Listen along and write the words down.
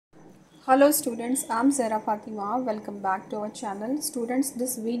Hello students, I'm Zara Fatima. Welcome back to our channel. Students,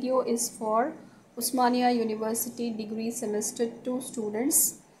 this video is for Osmania University Degree Semester 2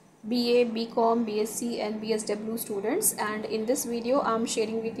 students, BA, BCom, BSc and BSW students, and in this video I'm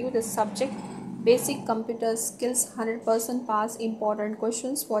sharing with you the subject Basic Computer Skills 100% Pass Important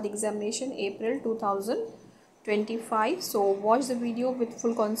Questions for the examination April 2025. So watch the video with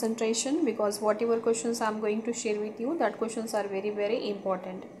full concentration because whatever questions I'm going to share with you, that questions are very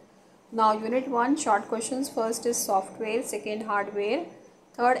important. Now unit 1 short questions. First is software, second hardware,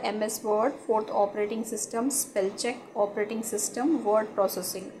 third MS Word, fourth operating system, spell check, operating system, word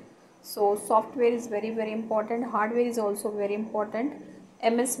processing. So software is very important, hardware is also very important,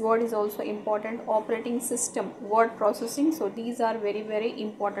 MS Word is also important, operating system, word processing. So these are very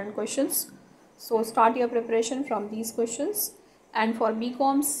important questions. So start your preparation from these questions. And for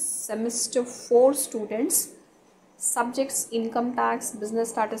BCom semester 4 students, subjects income tax,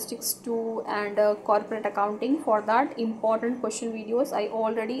 business statistics 2 and corporate accounting, for that important question videos I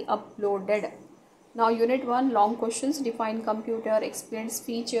already uploaded. Now unit 1 long questions. Define computer, explains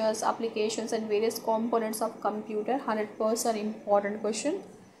features, applications and various components of computer, 100% important question.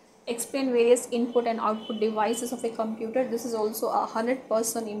 Explain various input and output devices of a computer, this is also a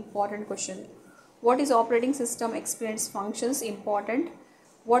 100% important question. What is operating system, explains functions, important.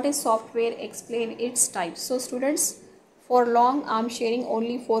 What is software, explain its types. So students, for long I'm sharing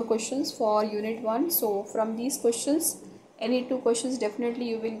only 4 questions for unit 1. So from these questions, any 2 questions definitely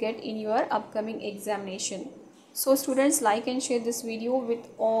you will get in your upcoming examination. So students, like and share this video with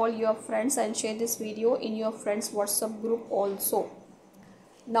all your friends and share this video in your friends WhatsApp group also.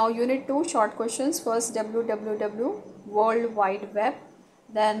 Now unit 2 short questions. First www, World Wide Web,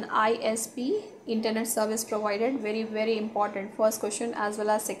 then ISP, internet service provided, very important. First question as well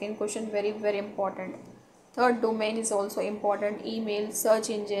as second question, very important. Third domain is also important. Email, search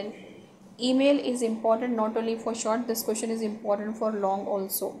engine. Email is important not only for short, this question is important for long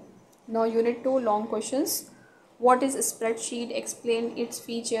also. Now unit 2 long questions. What is a spreadsheet, explain its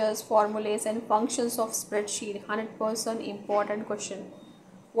features, formulas and functions of spreadsheet, 100% important question.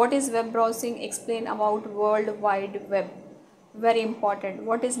 What is web browsing, explain about World Wide Web, very important.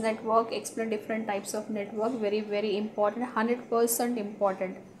 What is network, explain different types of network, very important, 100%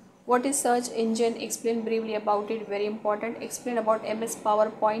 important. What is search engine, explain briefly about it, very important. Explain about MS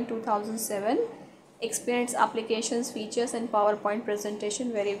PowerPoint 2007, explain its applications, features and PowerPoint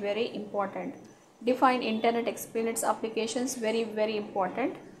presentation, very important. Define internet, explain its applications, very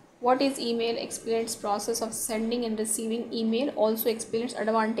important. What is email, explain its process of sending and receiving email, also explain its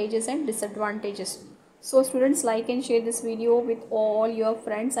advantages and disadvantages. So students, like and share this video with all your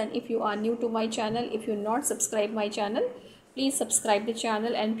friends, and if you are new to my channel, if you not subscribe my channel, please subscribe the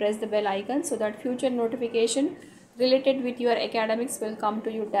channel and press the bell icon so that future notification related with your academics will come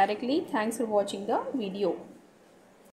to you directly. Thanks for watching the video.